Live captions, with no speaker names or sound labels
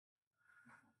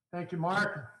Thank you,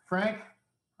 Mark. Frank,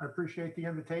 I appreciate the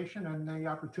invitation and the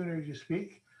opportunity to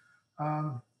speak,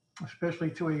 especially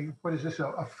to what is this,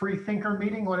 a free thinker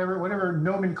meeting, whatever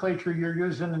nomenclature you're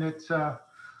using, and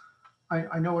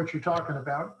I know what you're talking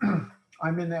about.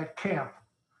 I'm in that camp,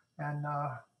 and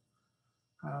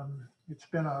it's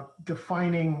been a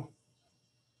defining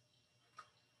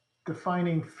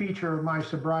feature of my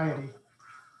sobriety.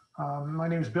 My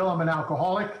name is Bill. I'm an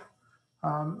alcoholic.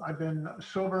 I've been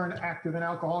sober and active in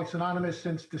Alcoholics Anonymous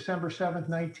since December 7th,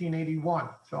 1981.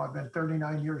 So I've been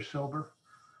 39 years sober.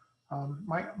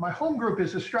 My home group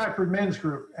is the Stratford Men's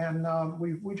Group, and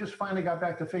we just finally got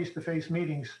back to face-to-face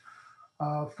meetings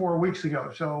 4 weeks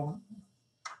ago. So,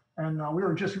 and we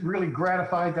were just really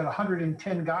gratified that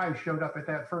 110 guys showed up at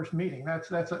that first meeting.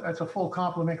 That's a full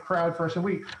complement crowd for us, and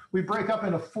we break up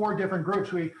into 4 different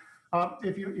groups.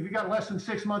 If you got less than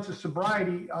 6 months of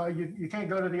sobriety, you can't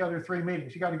go to the other 3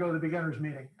 meetings. You got to go to the beginners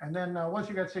meeting. And then once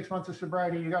you got 6 months of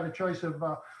sobriety, you got a choice of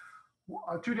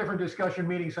 2 different discussion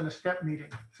meetings and a step meeting.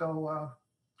 So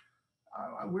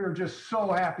we were just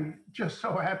so happy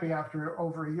after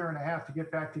over a year and a half to get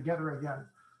back together again.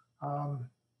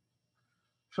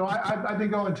 So I've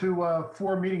been going to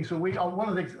 4 meetings a week. One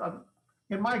of the things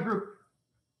in my group,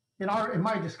 in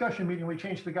my discussion meeting, we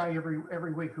change the guy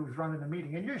every week who's running the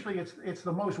meeting, and usually it's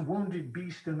the most wounded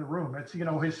beast in the room. It's,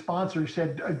 his sponsor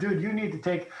said, "Dude, you need to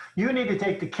take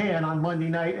the can on Monday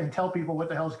night and tell people what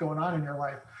the hell's going on in your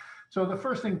life." So the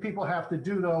first thing people have to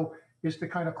do, though, is to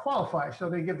kind of qualify. So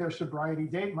they give their sobriety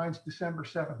date. Mine's December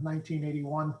 7th,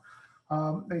 1981.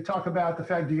 They talk about the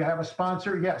fact, do you have a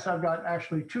sponsor? Yes, I've got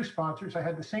actually 2 sponsors. I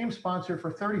had the same sponsor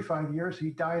for 35 years. He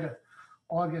died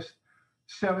August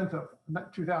 7th of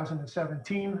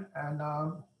 2017, and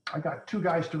I got 2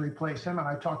 guys to replace him, and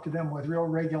I talk to them with real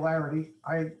regularity.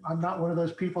 I'm not one of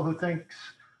those people who thinks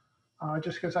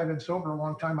just because I've been sober a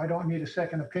long time, I don't need a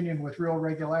second opinion with real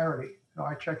regularity. So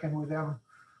I check in with them.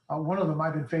 One of them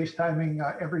I've been FaceTiming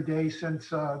every day since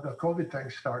the COVID thing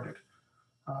started.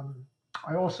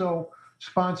 I also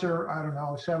sponsor, I don't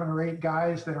know, 7 or 8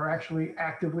 guys that are actually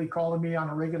actively calling me on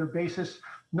a regular basis.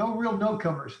 No real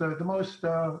newcomers. The most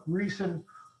recent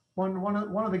one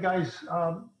of the guys,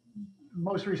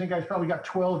 most recent guys probably got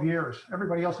 12 years.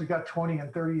 Everybody else has got 20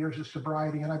 and 30 years of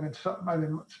sobriety, and I've been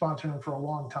sponsoring them for a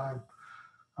long time,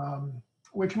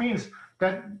 which means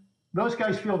that those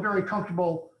guys feel very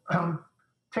comfortable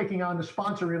taking on the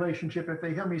sponsor relationship if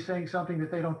they hear me saying something that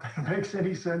they don't think makes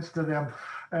any sense to them,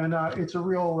 and it's a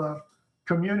real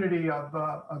community of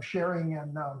sharing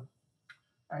and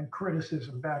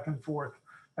criticism back and forth.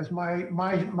 As my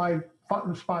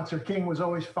sponsor King was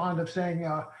always fond of saying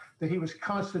that he was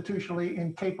constitutionally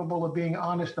incapable of being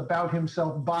honest about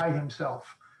himself by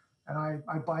himself, and I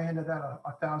buy into that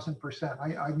 1,000%.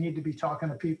 I need to be talking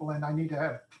to people, and I need to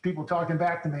have people talking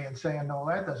back to me and saying, "No,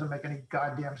 that doesn't make any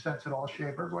goddamn sense at all,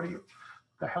 Shaver.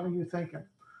 The hell are you thinking?"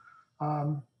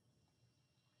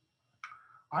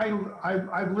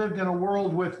 I've lived in a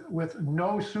world with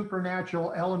no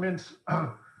supernatural elements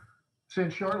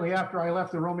since shortly after I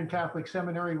left the Roman Catholic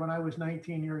Seminary when I was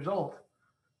 19 years old,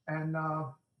 and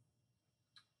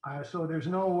so there's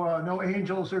no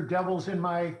angels or devils in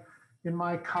my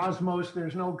cosmos.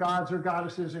 There's no gods or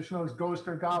goddesses. There's no ghosts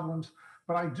or goblins.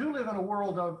 But I do live in a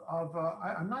world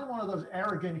I'm not one of those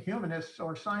arrogant humanists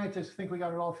or scientists who think we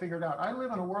got it all figured out. I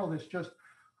live in a world that's just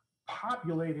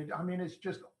populated. I mean, it's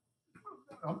just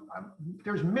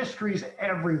there's mysteries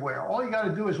everywhere. All you got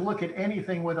to do is look at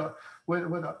anything with a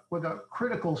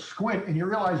critical squint, and you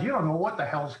realize you don't know what the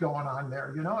hell's going on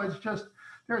there. It's just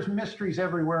there's mysteries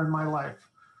everywhere in my life.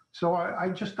 So I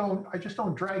just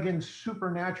don't drag in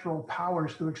supernatural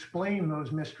powers to explain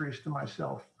those mysteries to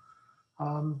myself.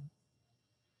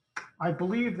 I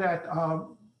believe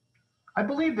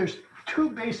there's 2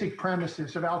 basic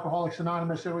premises of Alcoholics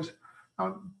Anonymous. It was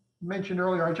mentioned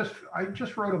earlier. I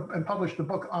just wrote and published a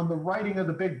book on the writing of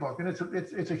the big book, and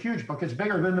it's a huge book. It's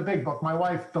bigger than the big book. My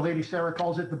wife, the lady Sarah,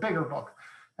 calls it the bigger book.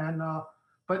 And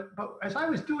but as I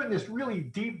was doing this really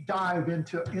deep dive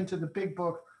into the big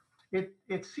book,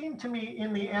 it seemed to me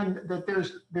in the end that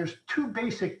there's 2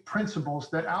 basic principles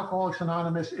that Alcoholics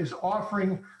Anonymous is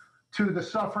offering to the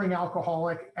suffering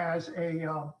alcoholic as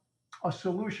a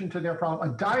solution to their problem,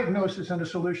 a diagnosis and a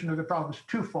solution to their problem. Is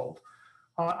twofold.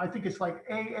 I think it's like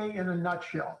AA in a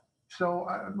nutshell. So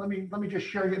let me just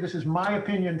share you. This is my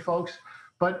opinion, folks.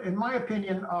 But in my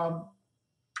opinion,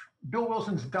 Bill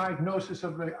Wilson's diagnosis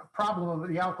of the problem of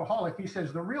the alcoholic, he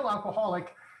says the real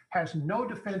alcoholic has no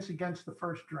defense against the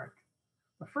first drink.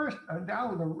 If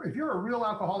you're a real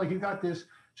alcoholic, you got this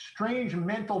strange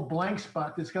mental blank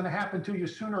spot that's going to happen to you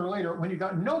sooner or later when you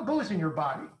got no booze in your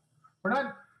body.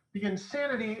 the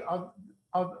insanity of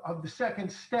the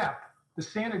second step, the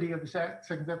sanity of the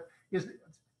second step is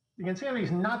the insanity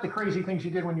is not the crazy things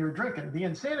you did when you were drinking. The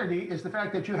insanity is the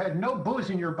fact that you had no booze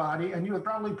in your body and you had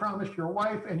probably promised your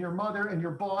wife and your mother and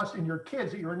your boss and your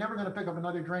kids that you were never going to pick up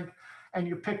another drink, and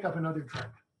you picked up another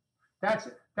drink.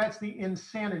 That's the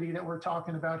insanity that we're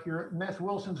talking about here. And that's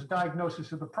Wilson's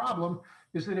diagnosis of the problem,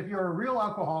 is that if you're a real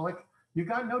alcoholic, you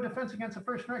got no defense against the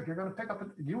first drink. You are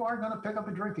going to pick up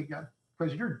a drink again,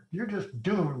 because you're just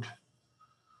doomed.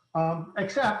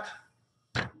 Except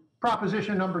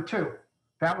proposition number 2.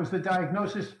 That was the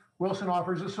diagnosis. Wilson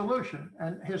offers a solution.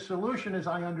 And his solution, as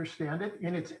I understand it,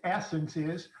 in its essence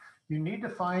is you need to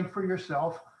find for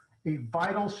yourself a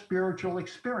vital spiritual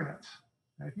experience.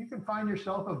 And if you can find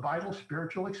yourself a vital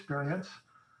spiritual experience,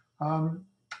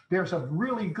 there's a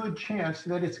really good chance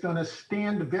that it's going to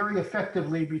stand very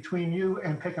effectively between you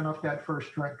and picking up that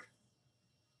first drink.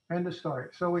 End of story.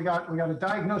 So we got a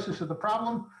diagnosis of the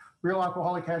problem. Real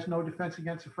alcoholic has no defense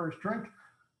against the first drink.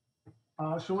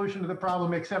 Solution to the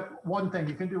problem, except one thing.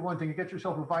 You can do one thing. You get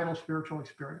yourself a vital spiritual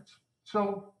experience.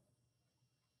 So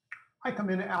I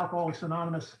come into Alcoholics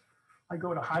Anonymous. I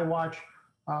go to High Watch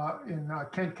in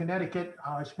Kent, Connecticut.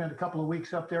 I spent a couple of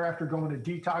weeks up there after going to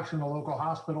detox in the local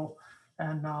hospital.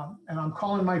 And I'm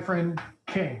calling my friend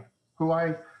King,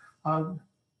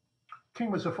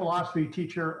 King was a philosophy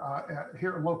teacher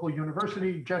here at local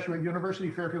university, Jesuit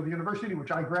University, Fairfield University,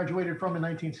 which I graduated from in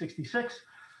 1966.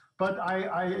 But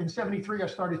in 73, I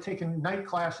started taking night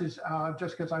classes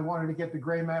just because I wanted to get the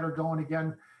gray matter going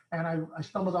again. And I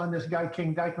stumbled on this guy,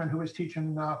 King Dykeman, who was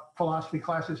teaching philosophy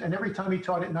classes. And every time he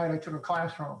taught at night, I took a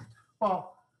class from him.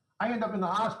 Well, I ended up in the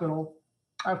hospital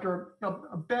after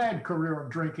a bad career of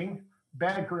drinking.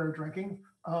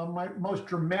 My most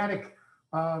dramatic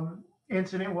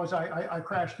incident was I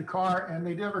crashed the car, and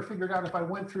they never figured out if I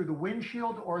went through the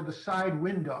windshield or the side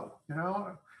window,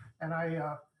 and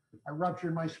I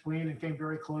ruptured my spleen and came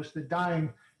very close to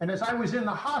dying. And as I was in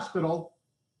the hospital,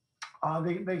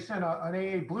 they sent an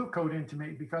AA blue coat into me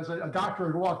because a doctor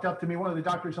had walked up to me. One of the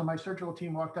doctors on my surgical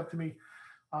team walked up to me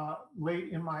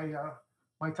late in my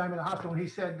time in the hospital, and he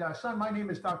said, "Son, my name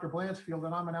is Dr. Blansfield,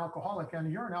 and I'm an alcoholic,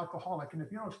 and you're an alcoholic, and if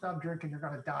you don't stop drinking, you're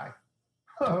going to die."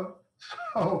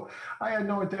 So I had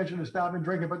no intention of stopping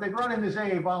drinking, but they brought in this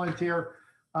AA volunteer,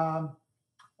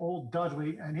 old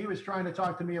Dudley, and he was trying to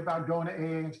talk to me about going to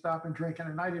AA and stopping drinking,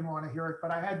 and I didn't want to hear it.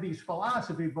 But I had these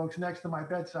philosophy books next to my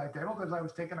bedside table because I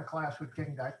was taking a class with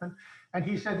King Dykeman, and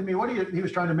he said to me, he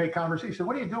was trying to make conversation. He said,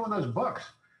 "What are you doing with those books?"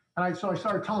 And so I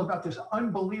started telling about this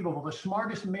unbelievable, the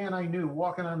smartest man I knew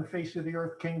walking on the face of the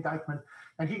earth, King Dykeman.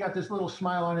 And he got this little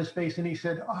smile on his face, and he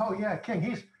said, "Oh yeah, King,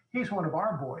 he's one of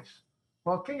our boys."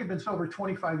 Well, King had been sober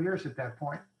 25 years at that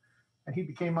point, and he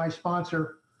became my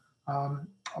sponsor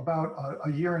about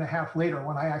a year and a half later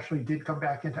when I actually did come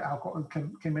back into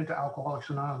came into Alcoholics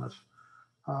Anonymous.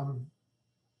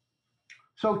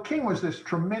 So King was this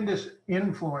tremendous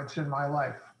influence in my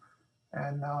life,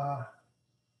 and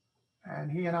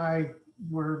he and I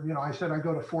were, I said I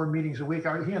go to 4 meetings a week.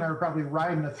 He and I were probably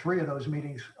riding to 3 of those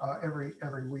meetings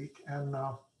every week, and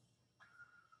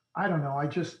I don't know.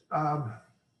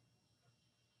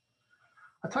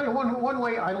 I'll tell you one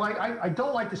way I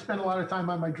don't like to spend a lot of time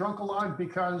on my drunk-a-log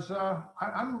because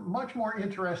I'm much more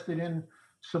interested in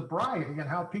sobriety and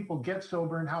how people get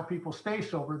sober and how people stay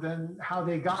sober than how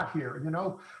they got here.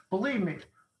 Believe me,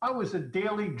 I was a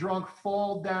daily drunk,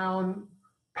 fall down,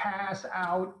 pass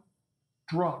out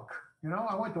drunk.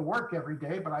 I went to work every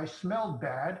day, but I smelled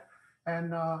bad,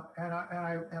 and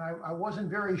I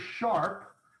wasn't very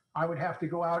sharp. I would have to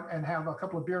go out and have a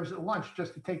couple of beers at lunch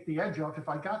just to take the edge off if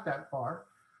I got that far.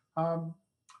 I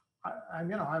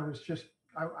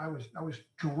was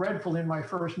dreadful in my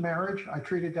first marriage. I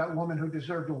treated that woman who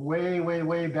deserved a way, way,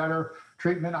 way better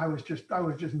treatment.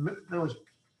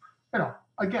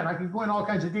 Again, I can go in all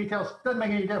kinds of details. Doesn't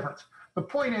make any difference. The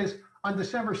point is, on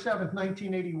December 7th,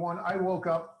 1981, I woke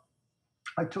up,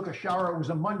 I took a shower. It was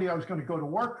a Monday. I was going to go to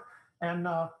work, and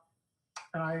I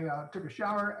took a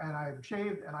shower, and I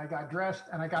shaved, and I got dressed,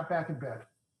 and I got back in bed.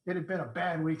 It had been a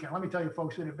bad weekend. Let me tell you,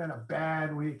 folks, it had been a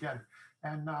bad weekend.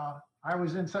 And I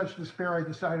was in such despair, I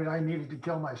decided I needed to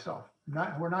kill myself.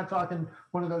 We're not talking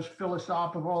one of those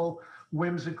philosophical,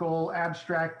 whimsical,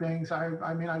 abstract things. I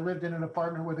lived in an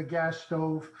apartment with a gas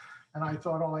stove, and I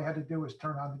thought all I had to do was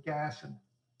turn on the gas and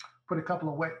put a couple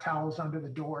of wet towels under the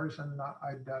doors, and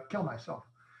I'd kill myself.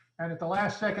 And at the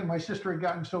last second, my sister had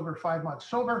gotten sober 5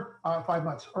 months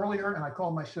earlier, and I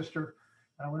called my sister,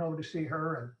 and I went over to see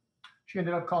her, and she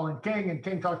ended up calling King, and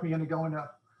King talked me into going to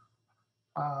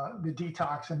the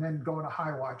detox and then going to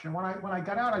high watch. And when I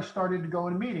got out, I started to go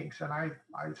into meetings, and I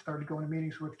started going to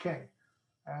meetings with King.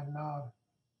 And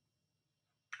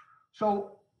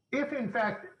so if in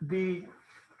fact the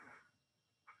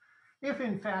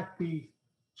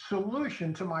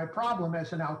solution to my problem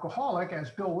as an alcoholic,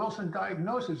 as Bill Wilson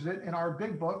diagnoses it in our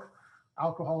big book,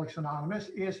 Alcoholics Anonymous,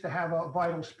 is to have a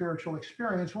vital spiritual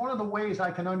experience, one of the ways I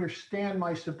can understand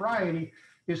my sobriety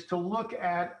is to look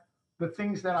at the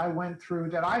things that I went through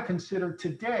that I consider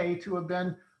today to have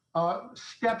been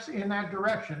steps in that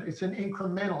direction. It's an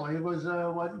incremental. It was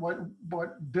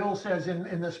what Bill says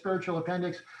in the spiritual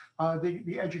appendix,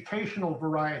 the educational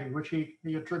variety, which he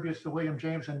attributes to William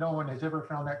James, and no one has ever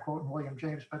found that quote in William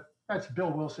James, but that's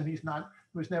Bill Wilson. He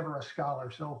was never a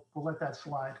scholar, so we'll let that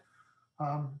slide.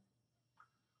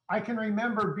 I can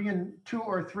remember being 2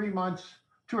 or 3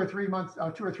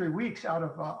 weeks out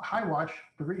of high watch,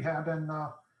 the rehab, and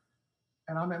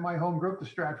I'm at my home group, the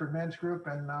Stratford Men's Group,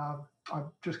 and I've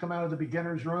just come out of the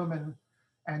beginner's room,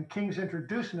 and King's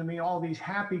introducing to me all these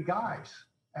happy guys,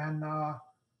 and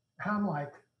I'm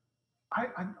like,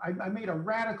 I made a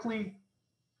radically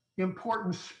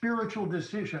important spiritual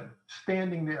decision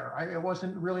standing there. It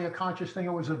wasn't really a conscious thing.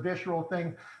 It was a visceral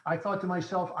thing. I thought to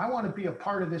myself, I want to be a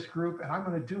part of this group, and I'm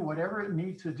going to do whatever it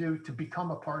needs to do to become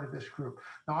a part of this group.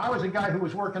 Now, I was a guy who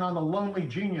was working on the lonely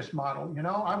genius model.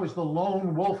 I was the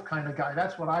lone wolf kind of guy.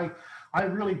 That's what I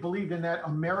really believed in, that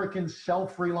American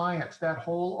self-reliance, that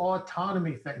whole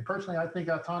autonomy thing. Personally, I think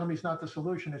autonomy is not the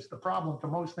solution. It's the problem to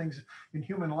most things in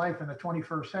human life in the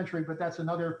 21st century, but that's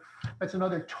another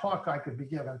talk I could be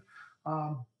given.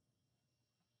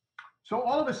 So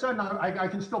all of a sudden, I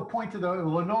can still point to the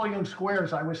linoleum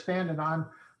squares I was standing on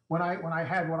when I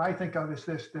had what I think of as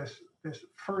this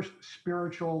first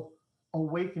spiritual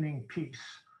awakening piece.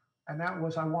 And that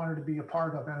was, I wanted to be a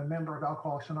part of and a member of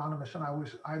Alcoholics Anonymous. And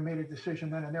I made a decision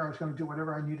then and there. I was going to do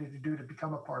whatever I needed to do to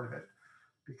become a part of it,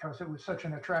 because it was such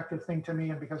an attractive thing to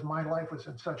me, and because my life was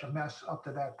in such a mess up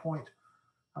to that point.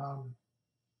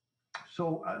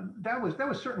 So that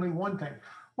was certainly one thing.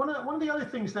 One of the other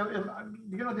things that,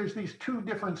 there's these two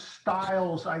different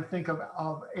styles, I think, of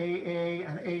AA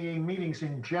and AA meetings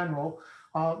in general.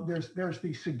 There's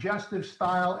the suggestive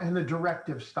style and the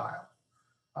directive style.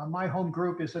 My home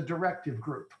group is a directive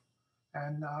group,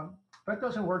 and if that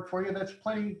doesn't work for you, that's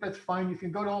fine. You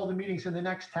can go to all the meetings in the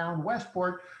next town,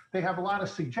 Westport. They have a lot of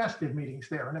suggestive meetings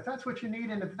there, and if that's what you need,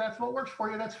 and if that's what works for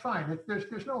you, that's fine.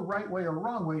 There's no right way or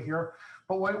wrong way here.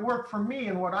 But what worked for me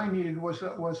and what I needed was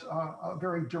a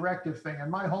very directive thing.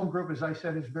 And my home group, as I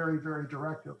said, is very, very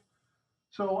directive.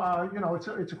 So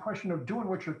it's a question of doing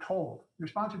what you're told. Your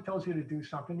sponsor tells you to do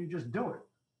something, you just do it.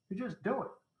 You just do it.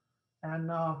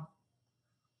 And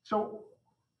so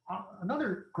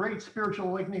another great spiritual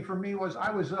awakening for me was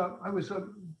I was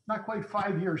not quite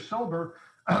 5 years sober,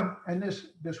 and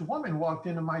this woman walked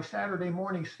into my Saturday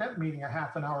morning step meeting a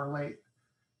half an hour late,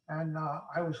 and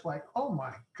I was like, oh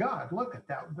my God, look at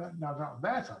that! Now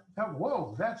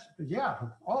whoa,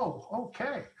 oh,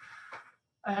 okay.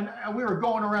 And we were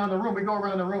going around the room. We go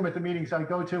around the room at the meetings I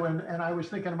go to, and I was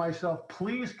thinking to myself,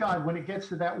 please God, when it gets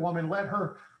to that woman, let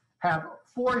her have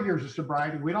 4 years of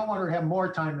sobriety. We don't want her to have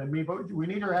more time than me, but we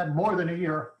need her to have more than a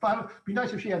year. But it'd be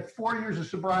nice if she had 4 years of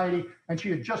sobriety and she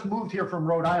had just moved here from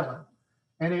Rhode Island.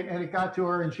 And it got to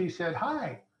her and she said,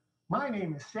 hi, my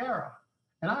name is Sarah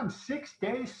and I'm 6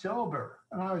 days sober.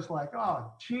 And I was like,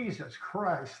 oh, Jesus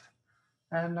Christ.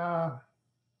 And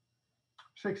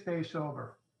 6 days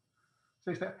sober.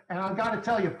 6 days. And I've got to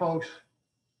tell you, folks,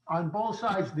 on both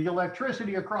sides, the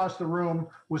electricity across the room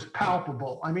was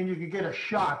palpable. I mean, you could get a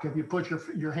shock if you put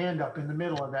your hand up in the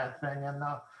middle of that thing. And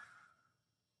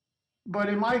but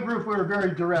in my group, we were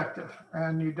very directive,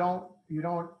 and you don't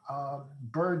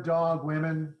bird dog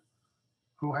women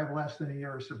who have less than a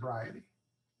year of sobriety.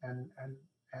 And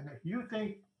if you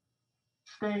think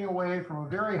staying away from a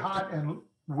very hot and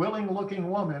willing-looking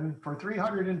woman for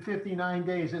 359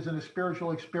 days isn't a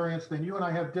spiritual experience, then you and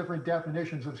I have different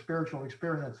definitions of spiritual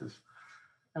experiences.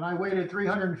 And I waited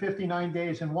 359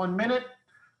 days and 1 minute.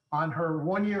 On her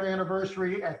 1 year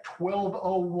anniversary at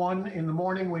 12:01 in the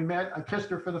morning, we met. I kissed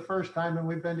her for the first time, and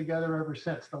we've been together ever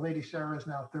since. The lady Sarah is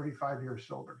now 35 years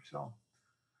sober. So,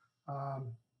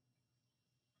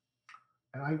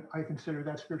 and I consider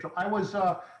that spiritual. I was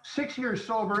 6 years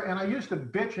sober, and I used to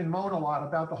bitch and moan a lot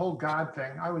about the whole God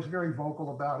thing. I was very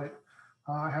vocal about it.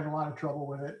 I had a lot of trouble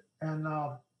with it. And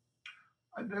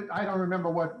I don't remember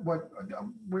what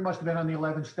we must have been on the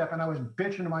 11th step, and I was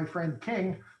bitching to my friend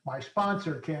King, my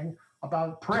sponsor King,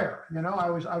 about prayer. You know,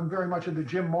 I'm very much of the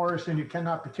Jim Morrison, you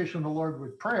cannot petition the Lord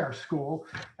with prayer school.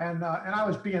 And I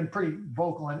was being pretty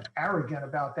vocal and arrogant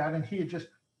about that. And he had just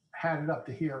had it up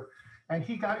to here. And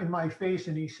he got in my face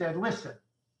and he said, listen,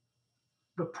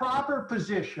 the proper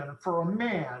position for a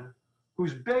man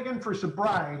who's begging for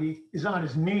sobriety is on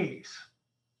his knees.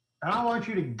 And I want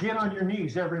you to get on your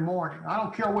knees every morning. I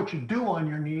don't care what you do on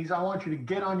your knees. I want you to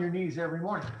get on your knees every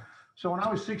morning. So when I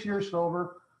was 6 years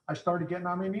sober, I started getting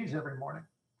on my knees every morning.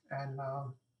 And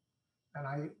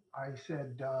I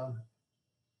said,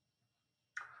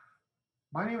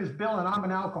 my name is Bill and I'm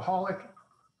an alcoholic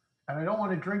and I don't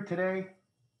want to drink today.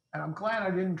 And I'm glad I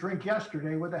didn't drink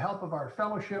yesterday with the help of our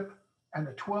fellowship and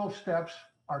the 12 steps,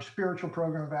 our spiritual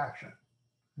program of action.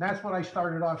 And that's what I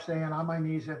started off saying, on my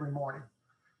knees every morning.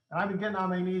 And I've been getting on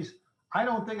my knees. I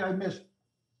don't think I missed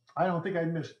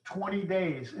 20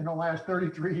 days in the last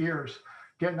 33 years.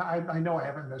 I know I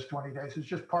haven't missed 20 days. It's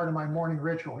just part of my morning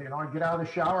ritual. You know, I get out of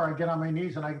the shower, I get on my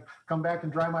knees and I come back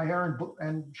and dry my hair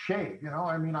and shave. You know,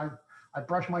 I mean, I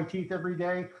brush my teeth every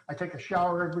day. I take a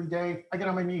shower every day. I get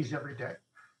on my knees every day.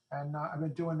 And I've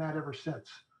been doing that ever since.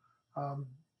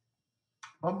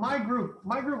 But my group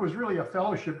was really a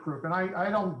fellowship group. And I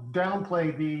don't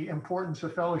downplay the importance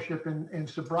of fellowship in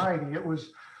sobriety. It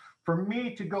was for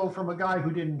me to go from a guy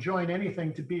who didn't join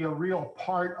anything to be a real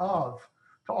part of,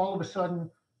 to all of a sudden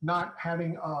not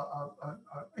having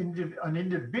an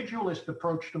individualist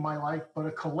approach to my life, but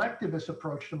a collectivist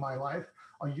approach to my life,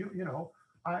 a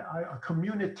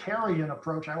communitarian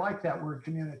approach. I like that word,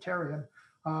 communitarian.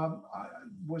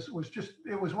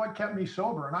 It was what kept me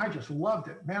sober, and I just loved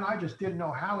it. Man, I just didn't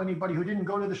know how anybody who didn't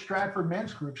go to the Stratford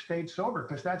men's group stayed sober,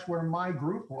 because that's where my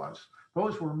group was.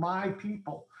 Those were my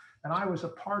people, and I was a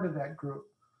part of that group.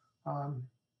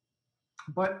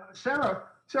 But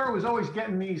Sarah was always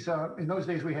getting these, in those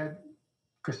days we had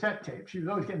cassette tapes. She was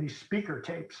always getting these speaker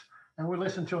tapes, and we'd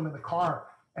listen to them in the car.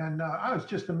 And I was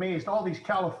just amazed. All these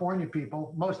California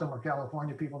people, most of them are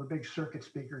California people, the big circuit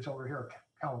speakers over here are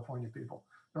California people.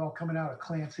 They're all coming out of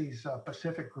Clancy's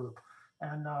Pacific group.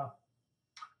 And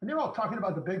they're all talking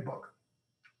about the big book.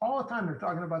 All the time they're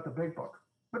talking about the big book.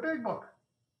 The big book.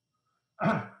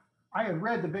 I had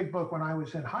read the big book when I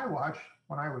was in High Watch,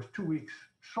 when I was 2 weeks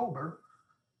sober.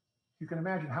 You can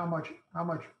imagine how much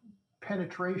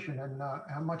penetration and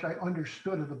how much I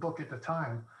understood of the book at the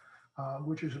time,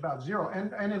 which is about zero.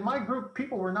 And in my group, we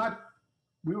were not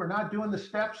doing the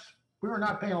steps. We were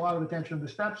not paying a lot of attention to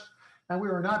the steps, and we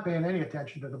were not paying any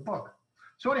attention to the book.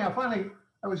 So anyhow, finally,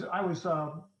 I was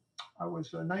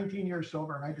 19 years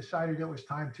sober, and I decided it was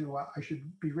time to I should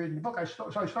be reading the book.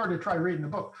 So I started to try reading the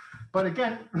book, but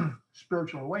again,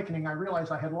 spiritual awakening. I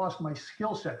realized I had lost my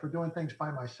skill set for doing things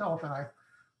by myself, and I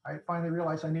finally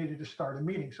realized I needed to start a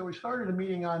meeting. So we started a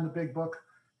meeting on the big book,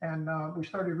 and we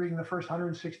started reading the first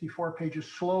 164 pages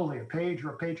slowly, a page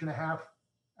or a page and a half,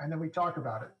 and then we talk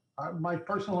about it. My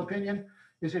personal opinion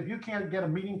is if you can't get a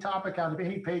meeting topic out of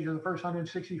any page of the first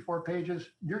 164 pages,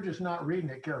 you're just not reading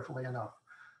it carefully enough.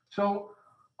 So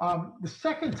the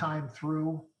second time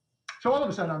through, so all of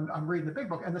a sudden I'm reading the big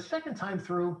book, and the second time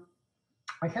through,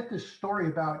 I had this story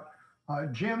about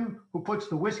Jim who puts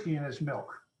the whiskey in his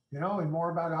milk, you know, and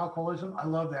more about alcoholism. I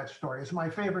love that story. It's my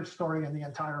favorite story in the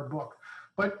entire book.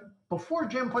 But before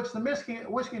Jim puts the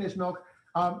whiskey in his milk,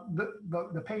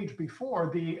 the page before,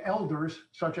 the elders,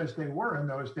 such as they were in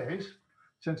those days,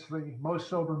 since the most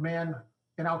sober man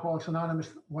in Alcoholics Anonymous,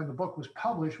 when the book was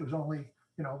published, was only,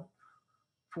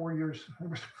 4 years, it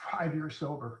was 5 years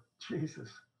sober. Jesus.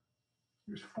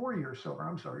 He was 4 years sober.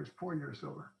 I'm sorry, he was 4 years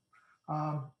sober.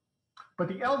 But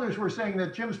the elders were saying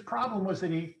that Jim's problem was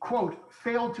that he, quote,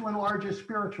 failed to enlarge his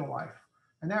spiritual life.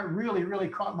 And that really, really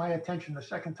caught my attention the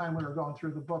second time we were going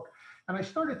through the book. And I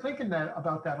started thinking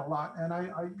about that a lot. And I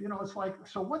it's like,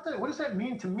 so what does that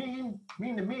mean to me,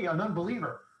 an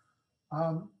unbeliever?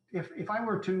 If I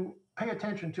were to pay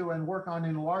attention to and work on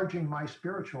enlarging my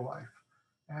spiritual life.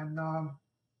 And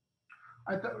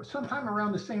sometime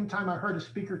around the same time, I heard a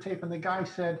speaker tape, and the guy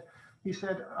said,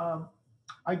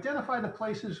 identify the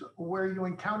places where you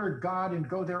encounter God and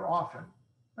go there often.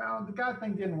 Now, the God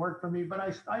thing didn't work for me, but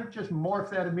I just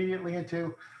morphed that immediately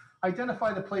into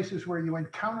identify the places where you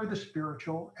encounter the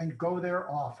spiritual and go there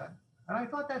often. And I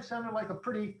thought that sounded like a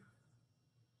pretty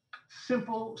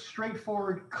simple,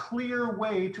 straightforward, clear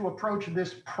way to approach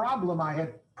this problem I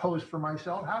had posed for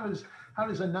myself. How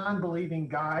does a non-believing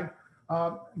guy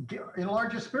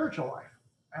enlarge his spiritual life?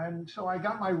 And so I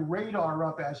got my radar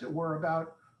up, as it were,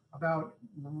 about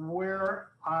where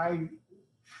I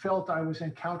felt I was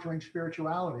encountering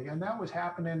spirituality. And that was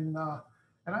happening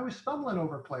and I was stumbling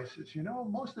over places.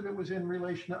 Most of it was in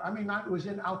relation. I mean, not it was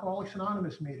in Alcoholics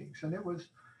Anonymous meetings, and it was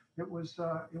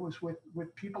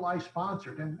with people I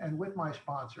sponsored and with my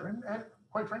sponsor, and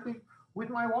quite frankly, with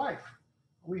my wife.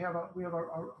 We have a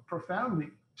profoundly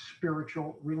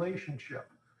spiritual relationship,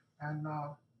 and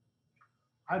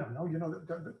I don't know.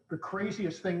 The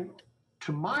craziest thing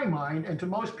to my mind and to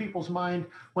most people's mind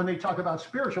when they talk about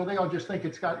spiritual, they all just think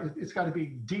it's got to be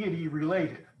deity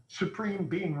related, supreme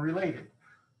being related.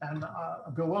 And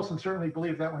Bill Wilson certainly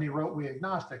believed that when he wrote We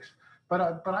Agnostics.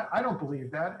 But I don't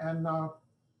believe that. And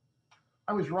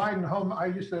I was riding home. I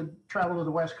used to travel to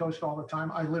the West Coast all the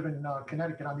time. I live in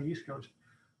Connecticut on the East Coast,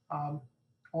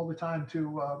 all the time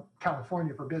to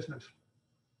California for business.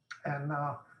 And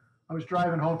I was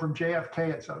driving home from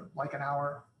JFK. It's like an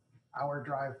hour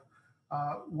drive.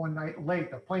 One night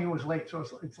late. The plane was late, so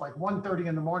it's like 1:30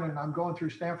 in the morning, and I'm going through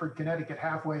Stamford, Connecticut,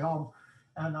 halfway home,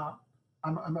 and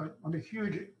I'm a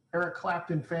huge Eric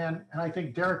Clapton fan, and I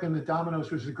think Derek and the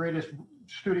Dominoes was the greatest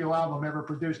studio album ever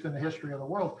produced in the history of the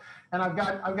world. And I've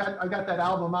got that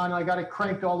album on, and I got it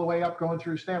cranked all the way up going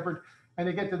through Stamford, and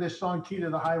they get to this song "Key to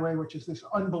the Highway," which is this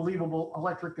unbelievable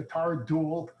electric guitar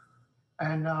duel,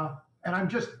 and I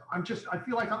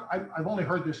feel like I've only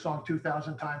heard this song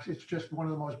 2,000 times. It's just one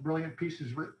of the most brilliant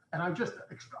pieces. And I'm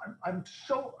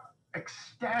so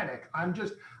ecstatic. I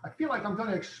feel like I'm going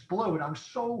to explode. I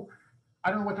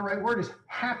don't know what the right word is,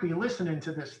 happy listening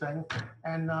to this thing.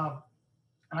 And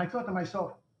I thought to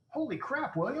myself, holy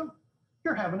crap, William,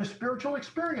 you're having a spiritual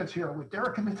experience here with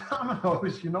Derek and the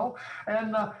Dominoes,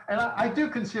 And I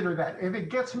do consider that if it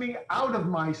gets me out of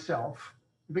myself,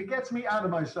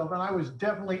 and I was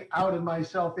definitely out of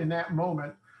myself in that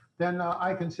moment, then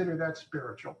I consider that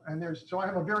spiritual. And so I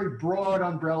have a very broad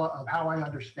umbrella of how I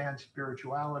understand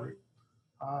spirituality.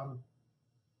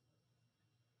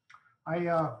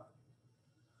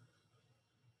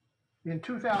 In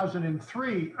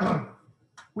 2003,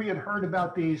 we had heard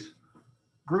about these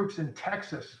groups in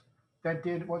Texas that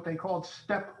did what they called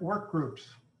step work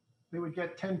groups. They would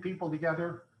get 10 people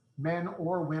together, men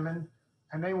or women,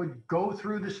 and they would go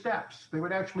through the steps. They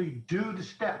would actually do the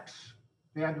steps.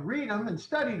 They had to read them and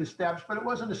study the steps, but it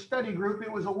wasn't a study group, it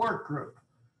was a work group.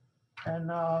 And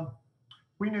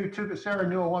we knew too, Sarah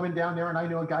knew a woman down there and I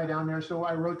knew a guy down there. So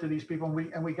I wrote to these people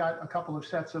and we got a couple of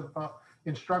sets of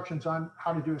instructions on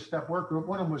how to do a step work group.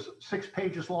 One of them was 6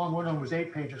 pages long, one of them was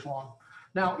 8 pages long.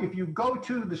 Now, if you go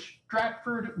to the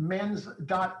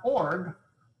stratfordmen's.org,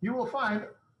 you will find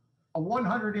a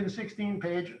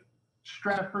 116-page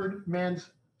Stratford Men's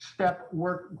Step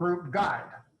Work Group Guide.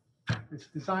 It's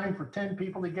designed for 10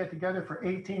 people to get together for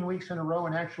 18 weeks in a row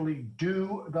and actually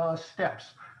do the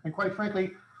steps. And quite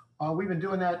frankly, we've been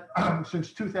doing that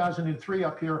since 2003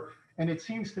 up here. And it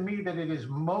seems to me that it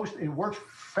works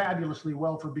fabulously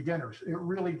well for beginners. It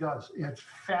really does. It's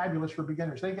fabulous for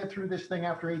beginners. They get through this thing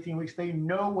after 18 weeks. They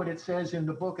know what it says in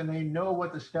the book and they know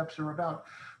what the steps are about.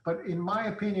 But in my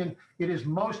opinion, it is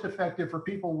most effective for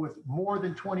people with more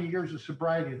than 20 years of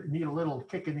sobriety that need a little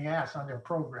kick in the ass on their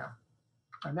program.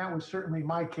 And that was certainly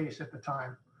my case at the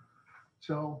time.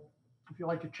 So if you'd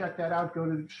like to check that out, go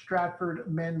to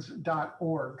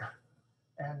stratfordmen's.org.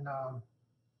 And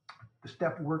the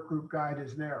Step Work Group Guide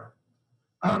is there.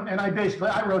 And I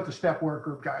wrote the Step Work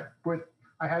Group Guide.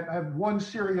 I have one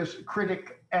serious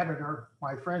critic editor,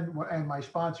 my friend and my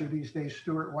sponsor these days,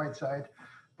 Stuart Whiteside,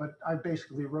 but I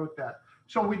basically wrote that.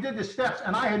 So we did the steps,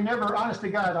 and I had never, honest to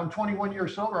God, I'm 21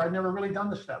 years sober, I'd never really done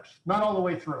the steps, not all the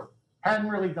way through. Hadn't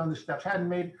really done the steps, hadn't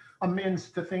made amends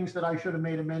to things that I should have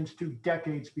made amends to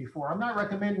decades before. I'm not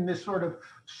recommending this sort of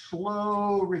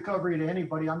slow recovery to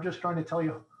anybody. I'm just trying to tell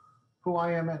you who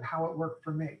I am and how it worked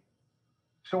for me.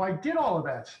 So I did all of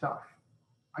that stuff.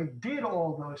 I did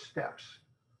all those steps.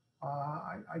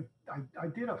 I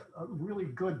did a really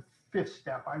good 5th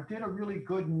step. I did a really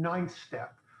good 9th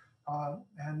step.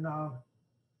 And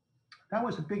that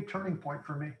was a big turning point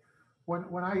for me.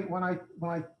 When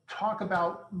I talk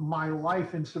about my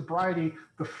life in sobriety,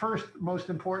 the first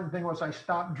most important thing was I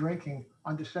stopped drinking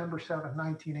on December 7th,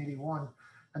 1981.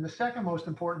 And the second most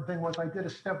important thing was I did a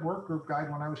step work group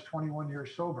guide when I was 21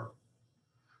 years sober.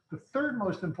 The third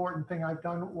most important thing I've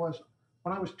done was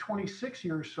when I was 26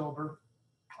 years sober,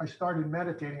 I started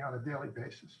meditating on a daily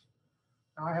basis.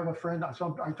 Now I have a friend,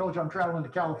 so I told you I'm traveling to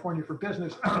California for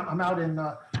business. I'm out in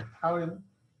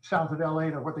south of LA,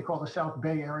 to what they call the South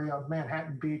Bay area of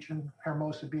Manhattan Beach and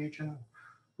Hermosa Beach and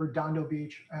Redondo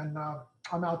Beach. And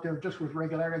I'm out there just with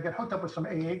regularity. I get hooked up with some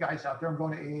AA guys out there. I'm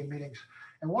going to AA meetings.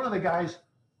 And one of the guys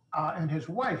and his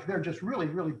wife, they're just really,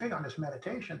 really big on this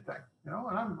meditation thing, and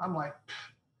I'm like,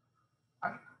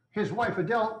 his wife,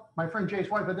 Adele, my friend Jay's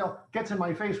wife, Adele, gets in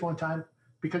my face one time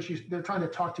because they're trying to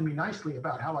talk to me nicely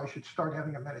about how I should start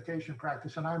having a meditation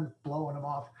practice, and I'm blowing them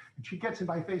off. And she gets in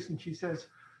my face and she says,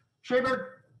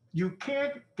 Shaver, you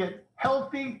can't get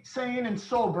healthy, sane, and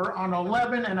sober on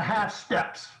 11 and a half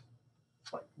steps.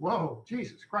 It's like, whoa,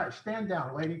 Jesus Christ, stand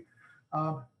down, lady.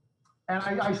 And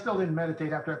I still didn't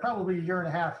meditate after that. Probably a year and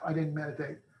a half, I didn't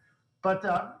meditate. But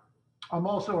I'm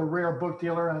also a rare book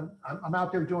dealer, and I'm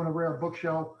out there doing a rare book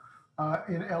show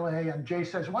in LA. And Jay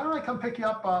says, why don't I come pick you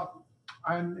up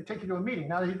and take you to a meeting?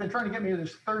 Now, he's been trying to get me to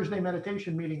this Thursday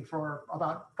meditation meeting for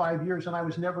about 5 years, and I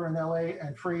was never in LA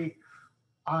and free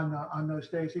on those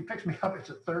days. He picks me up. It's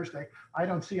a Thursday. I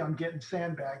don't see I'm getting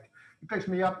sandbagged. He picks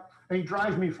me up and he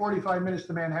drives me 45 minutes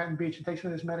to Manhattan Beach and takes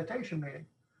me to this meditation meeting.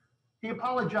 He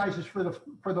apologizes for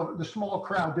the small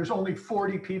crowd. There's only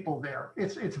 40 people there.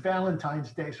 It's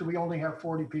Valentine's Day, so we only have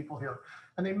 40 people here.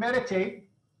 And they meditate,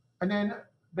 and then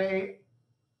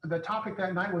the topic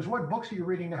that night was, what books are you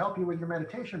reading to help you with your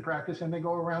meditation practice? And they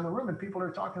go around the room and people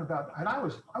are talking about, and I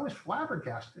was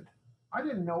flabbergasted. I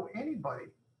didn't know anybody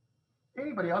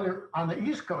other on the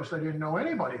East Coast. I didn't know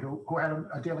anybody who had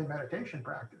a daily meditation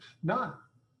practice. None.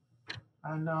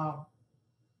 And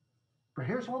but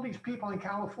here's all these people in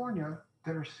California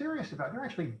that are serious about it. They're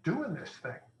actually doing this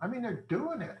thing. I mean, they're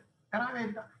doing it. And I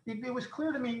mean, it was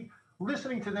clear to me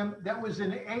listening to them that was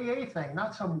an AA thing,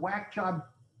 not some whack job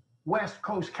West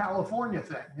Coast California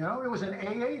thing. You know, it was an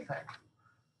AA thing.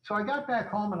 So I got back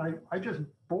home and I just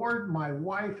bored my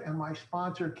wife and my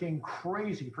sponsor King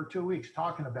crazy for 2 weeks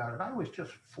talking about it. I was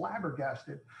just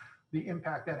flabbergasted the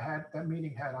impact that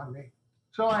meeting had on me.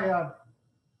 So I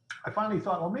finally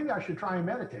thought, well, maybe I should try and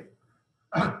meditate.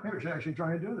 Maybe I should actually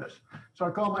try and do this. So I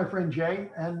called my friend Jay,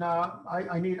 and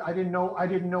I didn't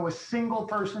know a single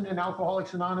person in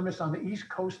Alcoholics Anonymous on the East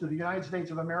Coast of the United States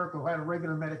of America who had a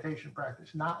regular meditation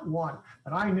practice, not one.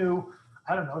 And I knew,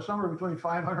 I don't know, somewhere between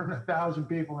 500 and 1,000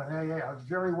 people in AA. I was a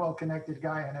very well connected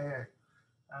guy in AA.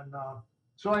 And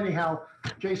so anyhow,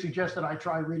 Jay suggested I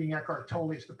try reading Eckhart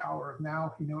Tolle's The Power of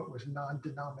Now. He knew it was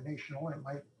non-denominational and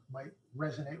it might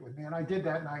resonate with me. And I did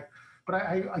that, but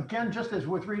I again, just as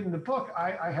with reading the book,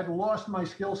 I had lost my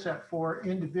skill set for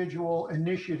individual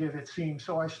initiative, it seems.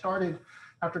 So I started,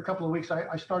 after a couple of weeks,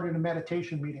 I started a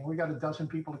meditation meeting. We got a dozen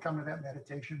people to come to that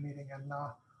meditation meeting, and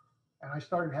I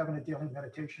started having a daily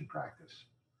meditation practice.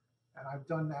 And I've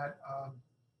done that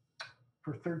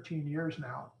for 13 years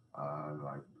now.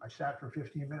 I sat for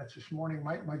 15 minutes this morning.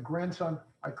 My grandson,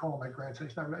 I call him my grandson,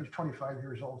 he's 25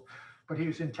 years old. But he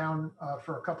was in town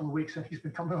for a couple of weeks, and he's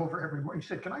been coming over every morning. He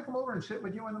said, can I come over and sit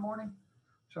with you in the morning?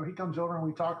 So he comes over and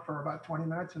we talk for about 20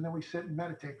 minutes, and then we sit and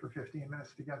meditate for 15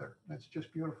 minutes together. That's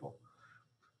just beautiful.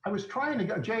 I was trying to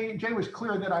go, Jay was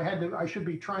clear that I should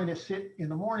be trying to sit in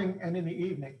the morning and in the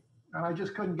evening. And I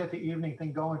just couldn't get the evening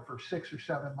thing going for 6 or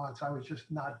 7 months. I was just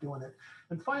not doing it.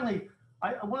 And finally,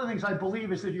 one of the things I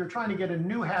believe is that you're trying to get a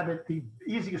new habit. The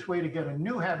easiest way to get a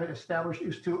new habit established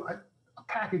is to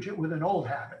package it with an old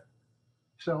habit.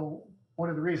 So one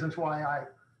of the reasons why I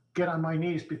get on my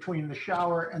knees between the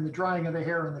shower and the drying of the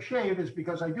hair and the shave is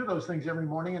because I do those things every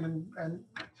morning. And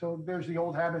so there's the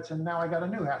old habits, and now I got a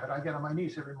new habit. I get on my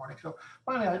knees every morning. So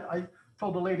finally, I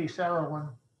told the lady,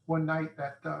 Sarah, one night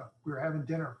that we were having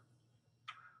dinner.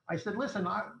 I said, listen,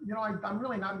 I'm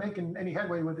really not making any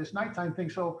headway with this nighttime thing.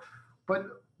 But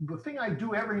the thing I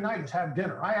do every night is have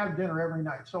dinner. I have dinner every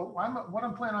night. So what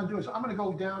I'm planning on doing is I'm going to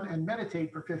go down and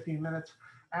meditate for 15 minutes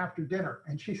after dinner.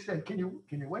 And she said, can you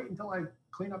wait until I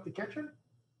clean up the kitchen?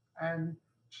 And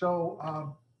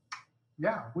so,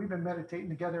 yeah, we've been meditating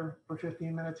together for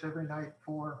 15 minutes every night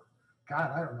for,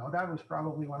 God, I don't know. That was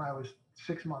probably when I was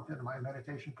 6 months into my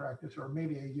meditation practice, or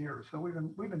maybe a year. So we've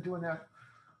been doing that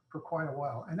for quite a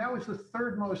while. And that was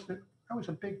that was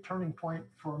a big turning point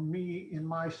for me in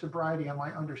my sobriety and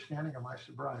my understanding of my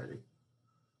sobriety.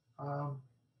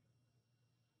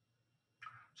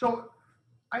 So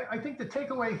I think the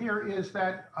takeaway here is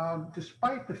that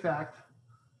despite the fact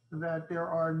that there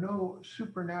are no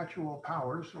supernatural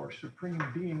powers or supreme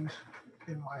beings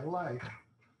in my life,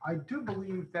 I do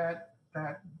believe that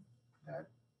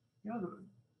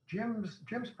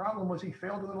Jim's problem was he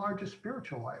failed to enlarge his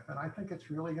spiritual life, and I think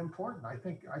it's really important. I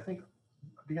think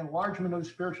the enlargement of the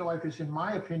spiritual life is, in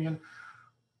my opinion,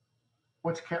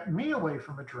 what's kept me away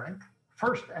from a drink.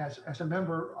 First, as a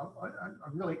member, a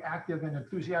really active and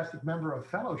enthusiastic member of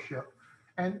fellowship,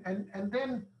 and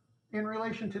then in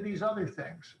relation to these other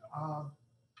things,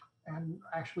 and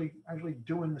actually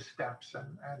doing the steps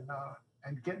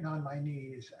and getting on my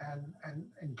knees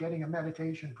and getting a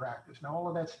meditation practice. Now, all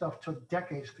of that stuff took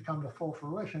decades to come to full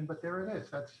fruition, but there it is.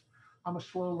 I'm a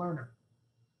slow learner,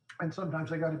 and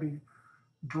sometimes I got to be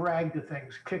dragged to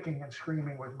things, kicking and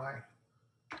screaming with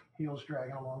heels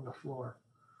dragging along the floor.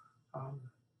 Um,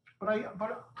 but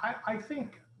I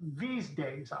think these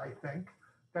days, I think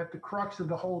that the crux of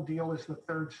the whole deal is the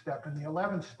third step and the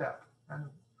 11th step. And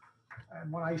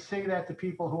when I say that to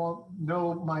people who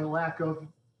know my lack of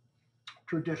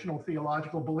traditional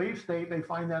theological beliefs, they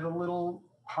find that a little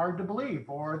hard to believe,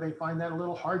 or they find that a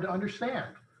little hard to understand.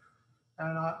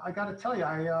 And I got to tell you,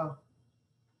 I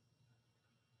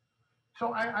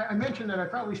mentioned that I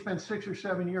probably spent 6 or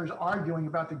 7 years arguing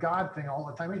about the God thing all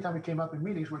the time. Anytime it came up in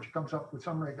meetings, which comes up with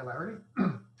some regularity,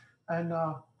 and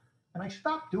I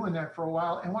stopped doing that for a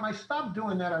while. And when I stopped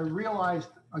doing that, I realized,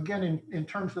 again, in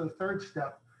terms of the third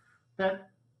step, that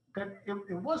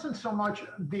it wasn't so much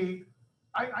the.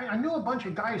 I knew a bunch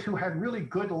of guys who had really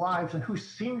good lives and who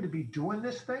seemed to be doing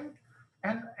this thing,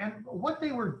 and what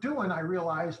they were doing, I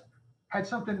realized, had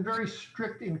something very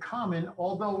strict in common,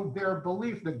 although their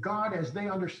belief that God, as they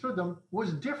understood them,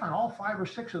 was different. All 5 or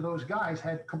 6 of those guys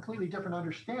had completely different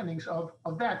understandings of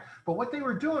that. But what they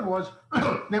were doing was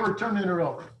they were turning it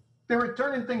over. They were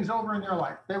turning things over in their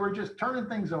life. They were just turning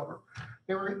things over.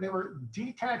 They were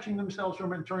detaching themselves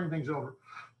from it and turning things over.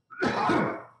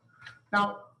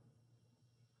 Now,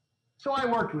 so I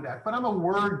worked with that, but I'm a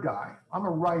word guy. I'm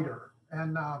a writer.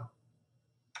 And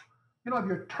if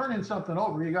you're turning something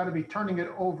over, you got to be turning it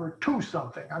over to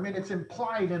something. I mean, it's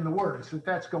implied in the words that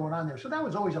that's going on there. So that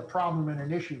was always a problem and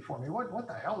an issue for me. What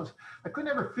the hell is, I could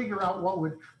never figure out what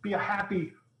would be a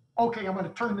happy, okay, I'm going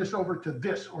to turn this over to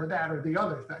this or that or the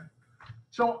other thing.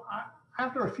 So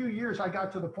after a few years, I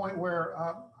got to the point where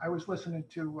I was listening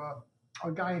to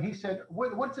a guy, and he said,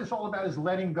 what's this all about is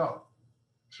letting go.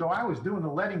 So I was doing the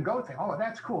letting go thing. Oh,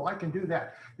 that's cool. I can do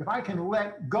that. If I can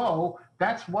let go,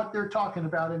 that's what they're talking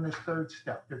about in this third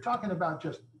step. They're talking about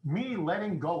just me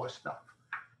letting go of stuff.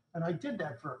 And I did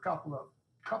that for a couple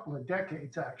of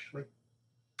decades, actually.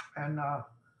 And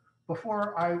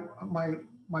before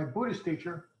my Buddhist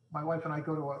teacher, my wife and I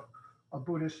go to a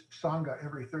Buddhist Sangha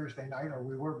every Thursday night, or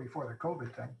we were before the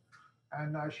COVID thing.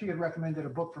 And she had recommended a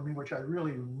book for me, which I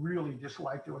really, really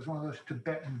disliked. It was one of those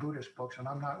Tibetan Buddhist books, and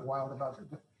I'm not wild about it.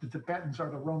 The Tibetans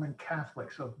are the Roman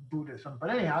Catholics of Buddhism. But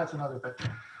anyhow, that's another thing.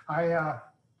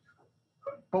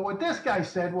 But what this guy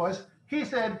said was, he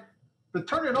said, the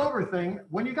turn it over thing,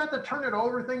 when you got the turn it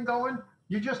over thing going,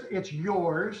 it's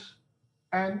yours.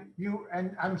 And you're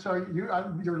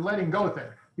letting go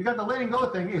thing. You got the letting go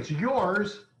thing, it's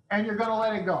yours, and you're going to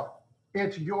let it go.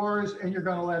 It's yours, and you're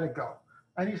going to let it go.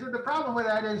 And he said, the problem with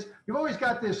that is you've always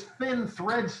got this thin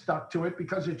thread stuck to it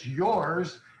because it's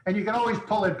yours, and you can always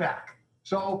pull it back.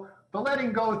 So the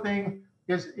letting go thing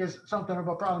is something of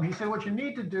a problem. He said, what you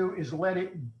need to do is let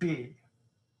it be.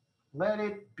 Let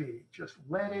it be. Just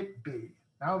let it be.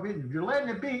 Now, if you're letting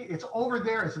it be, it's over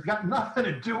there. It's got nothing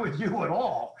to do with you at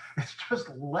all. It's just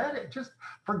let it. Just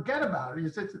forget about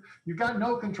it. You got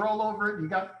no control over it.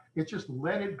 It's just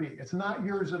let it be. It's not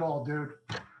yours at all, dude.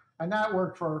 And that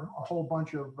worked for a whole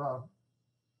bunch of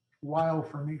while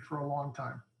for me for a long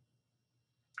time.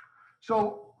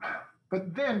 So,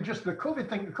 but then just the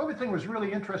COVID thing was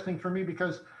really interesting for me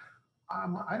because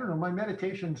I don't know, my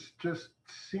meditations just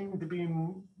seemed to be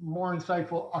more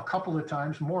insightful a couple of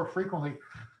times, more frequently.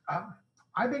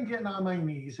 I've been getting on my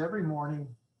knees every morning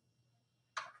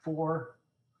for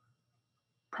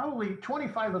probably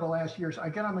 25 of the last years. I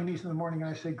get on my knees in the morning and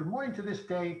I say, good morning to this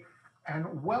day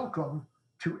and welcome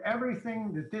to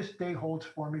everything that this day holds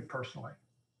for me personally.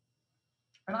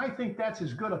 And I think that's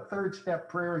as good a third step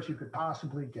prayer as you could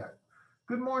possibly get.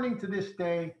 Good morning to this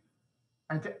day,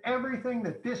 and to everything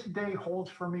that this day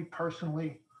holds for me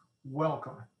personally,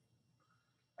 welcome.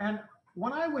 And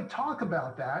when I would talk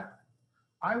about that,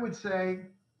 I would say,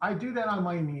 I do that on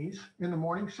my knees in the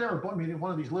morning. Sarah bought me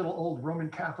one of these little old Roman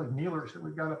Catholic kneelers that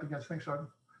we've got up against things. So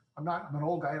I'm an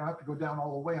old guy. I don't have to go down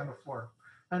all the way on the floor.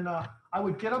 And I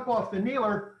would get up off the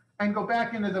kneeler and go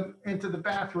back into the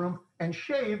bathroom and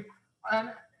shave.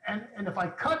 And if I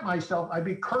cut myself, I'd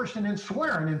be cursing and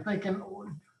swearing and thinking,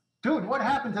 dude, what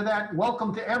happened to that?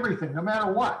 Welcome to everything, no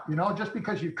matter what, just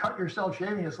because you cut yourself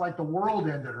shaving, it's like the world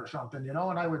ended or something, and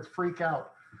I would freak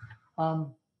out.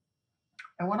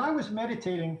 And when I was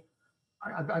meditating,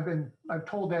 I've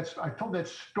told that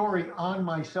story on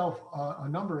myself a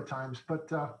number of times,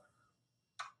 but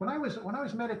when I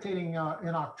was meditating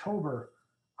in October,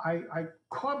 I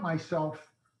caught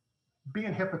myself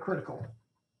being hypocritical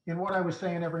in what I was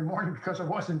saying every morning because I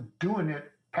wasn't doing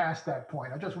it past that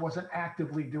point. I just wasn't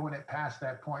actively doing it past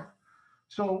that point.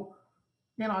 So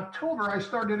in October, I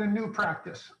started a new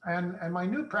practice. And my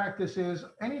new practice is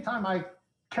anytime I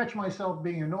catch myself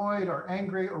being annoyed or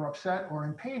angry or upset or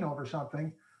in pain over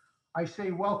something, I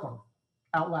say welcome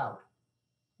out loud.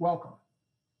 Welcome.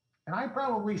 And I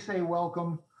probably say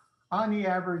welcome on the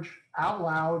average out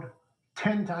loud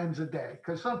 10 times a day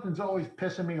because something's always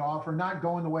pissing me off or not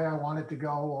going the way I want it to go,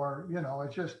 or,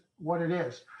 it's just what it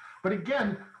is. But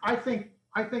again, I think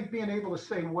being able to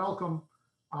say welcome,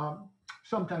 um,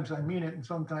 sometimes I mean it and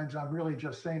sometimes I'm really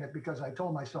just saying it because I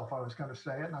told myself I was going to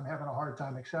say it and I'm having a hard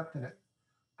time accepting it.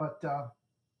 But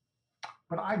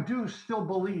I do still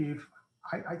believe,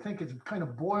 I think it's kind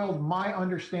of boiled my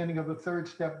understanding of the third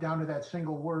step down to that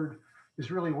single word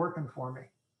is really working for me.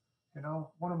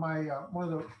 One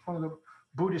of the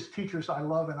Buddhist teachers I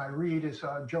love and I read is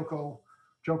Joko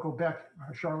Beck,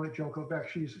 Charlotte Joko Beck.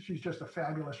 She's just a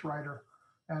fabulous writer.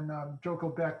 And Joko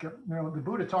Beck, the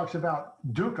Buddha talks about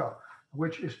dukkha,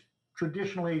 which is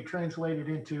traditionally translated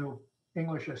into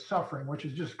English as suffering, which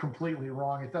is just completely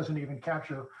wrong. It doesn't even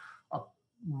capture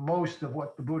most of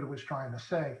what the Buddha was trying to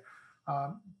say.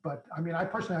 But I mean, I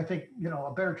think,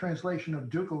 a better translation of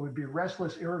dukkha would be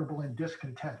restless, irritable, and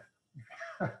discontent.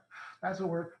 That's what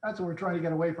we're trying to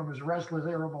get away from is restless,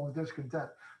 irritable, and discontent.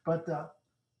 But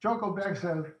Joko Beck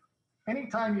says,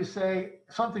 anytime you say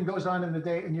something goes on in the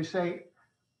day and you say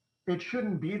it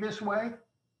shouldn't be this way,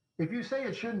 if you say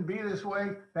it shouldn't be this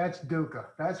way, that's dukkha.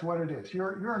 That's what it is.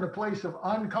 You're in a place of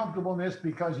uncomfortableness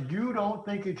because you don't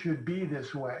think it should be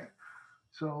this way.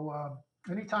 So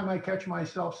anytime I catch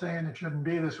myself saying it shouldn't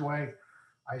be this way,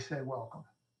 I say welcome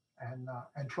and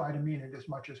try to mean it as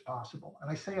much as possible.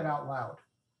 And I say it out loud.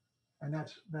 And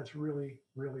that's really,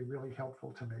 really, really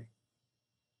helpful to me.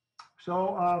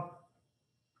 So,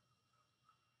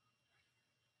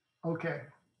 okay,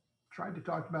 tried to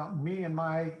talk about me and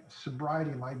my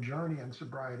sobriety, my journey in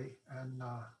sobriety. And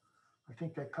I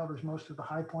think that covers most of the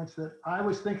high points that I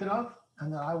was thinking of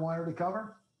and that I wanted to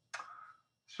cover.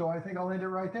 So I think I'll end it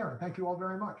right there. Thank you all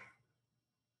very much.